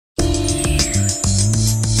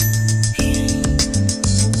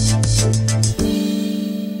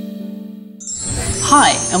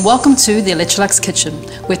Hi, and welcome to the Electrolux kitchen,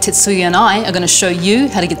 where Tetsuya and I are going to show you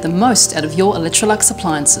how to get the most out of your Electrolux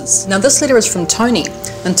appliances. Now this letter is from Tony,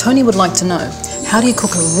 and Tony would like to know, how do you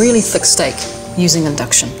cook a really thick steak using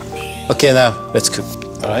induction? Okay, now let's cook,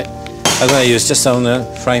 alright? I'm going to use just on the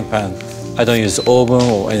frying pan. I don't use oven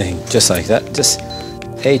or anything, just like that. Just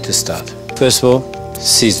A to start. First of all,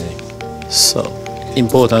 seasoning. So,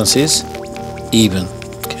 importance is even,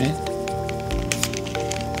 okay?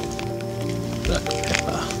 Black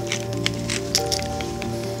pepper.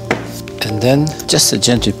 And then just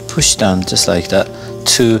gently push down, just like that,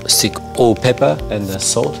 to stick all pepper and the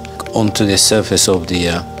salt onto the surface of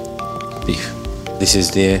the beef. This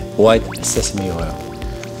is the white sesame oil.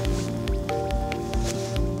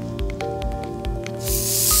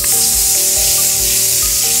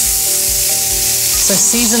 So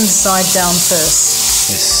seasoned side down first.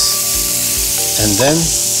 Yes. And then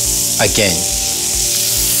again,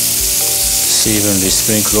 just evenly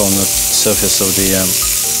sprinkle on the surface of the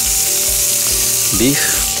beef,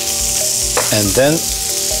 and then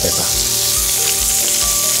pepper.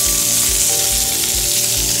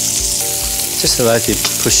 Just lightly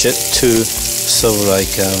push it to sort of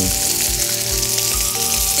like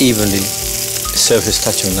evenly surface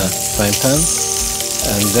touch on the frying pan,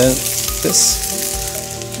 and then this.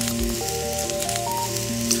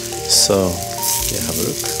 So, yeah, have a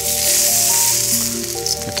look.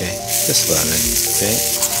 Okay, just about it, okay?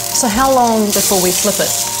 So how long before we flip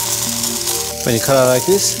it? When you color like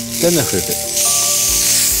this, then I flip it.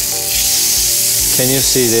 Can you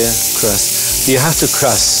see the crust? You have to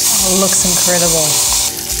crust. Oh, it looks incredible.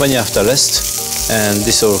 When you have to rest, and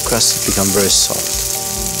this whole crust become very soft.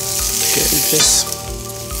 Okay, this.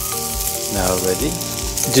 Now ready.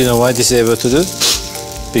 Do you know why this is able to do?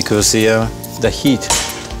 Because the heat.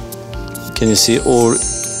 Can you see all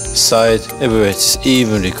sides, everywhere it's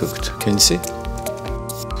evenly cooked? Can you see?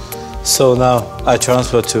 So now I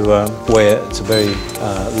transfer to where it's a very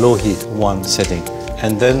low heat, one setting,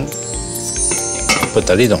 and then put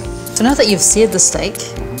the lid on. So now that you've seared the steak,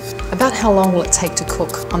 about how long will it take to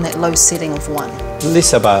cook on that low setting of 1? At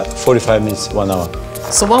least about 45 minutes, 1 hour.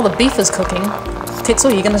 So while the beef is cooking,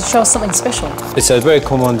 Tetsuya, you're going to show us something special. It's a very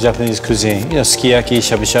common Japanese cuisine. You know, sukiyaki,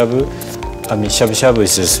 shabu-shabu. I mean, shabu-shabu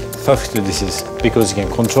is just perfectly this is because you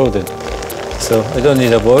can control it. So I don't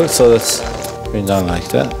need a boil, so that's been done like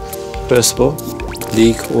that. First of all,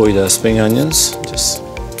 leek or either spring onions. Just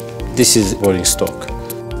this is boiling stock.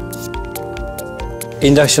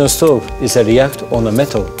 Induction stove is a react on a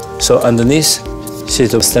metal. So underneath,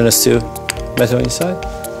 sheet of stainless steel metal inside,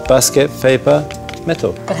 basket, paper,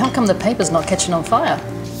 metal. But how come the paper's not catching on fire?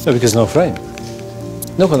 No, because no flame.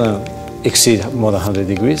 Not gonna exceed more than 100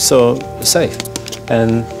 degrees, so safe.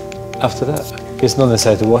 And after that, it's not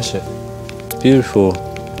necessary to wash it. Beautiful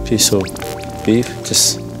piece of beef,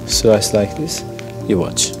 just slice like this. You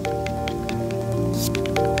watch.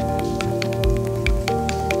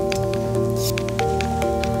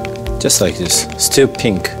 Just like this, still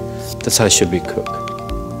pink. That's how it should be cooked.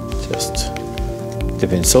 Just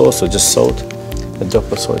dip in sauce or just salt, a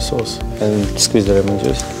drop of soy sauce, and squeeze the lemon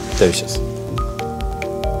juice. Delicious.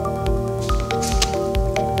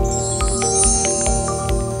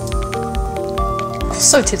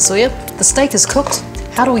 So Tetsuya, the steak is cooked.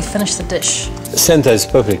 How do we finish the dish? The center is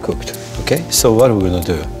perfectly cooked. Okay, so what are we gonna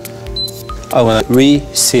do? I wanna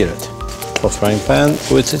re-sear it. For frying pan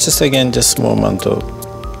with just again just small amount of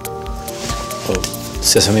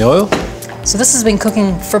sesame oil. So this has been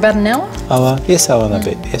cooking for about an hour? Yes, hour and a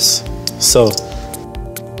bit. Yes. So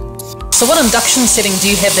what induction setting do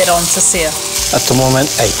you have that on to sear? at the moment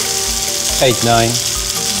 8, 9,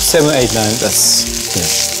 7, 8, 9. That's yeah.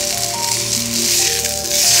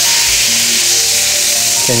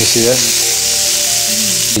 Can you see that?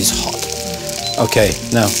 It's hot. Okay,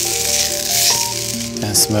 now.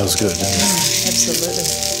 And it smells good, doesn't it? Absolutely.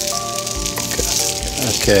 Good.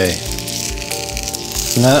 Okay.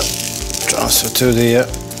 Now, transfer to the...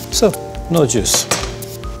 so, no juice.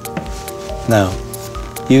 Now,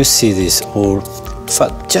 you see this all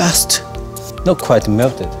fat, just not quite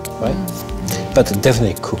melted, right? But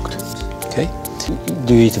definitely cooked, okay?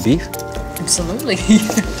 Do you eat beef? Absolutely.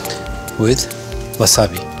 With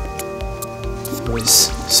wasabi, with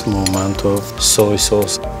small amount of soy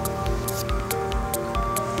sauce.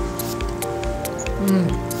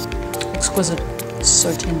 Exquisite.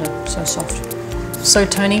 So tender, so soft. So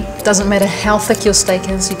Tony, doesn't matter how thick your steak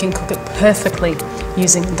is, you can cook it perfectly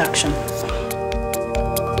using induction.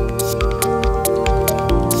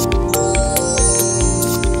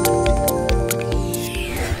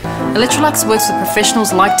 Electrolux works with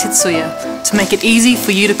professionals like Tetsuya to make it easy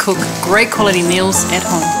for you to cook great quality meals at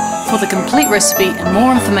home. For the complete recipe and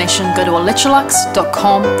more information, go to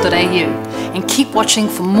electrolux.com.au and keep watching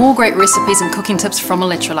for more great recipes and cooking tips from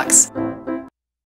Electrolux.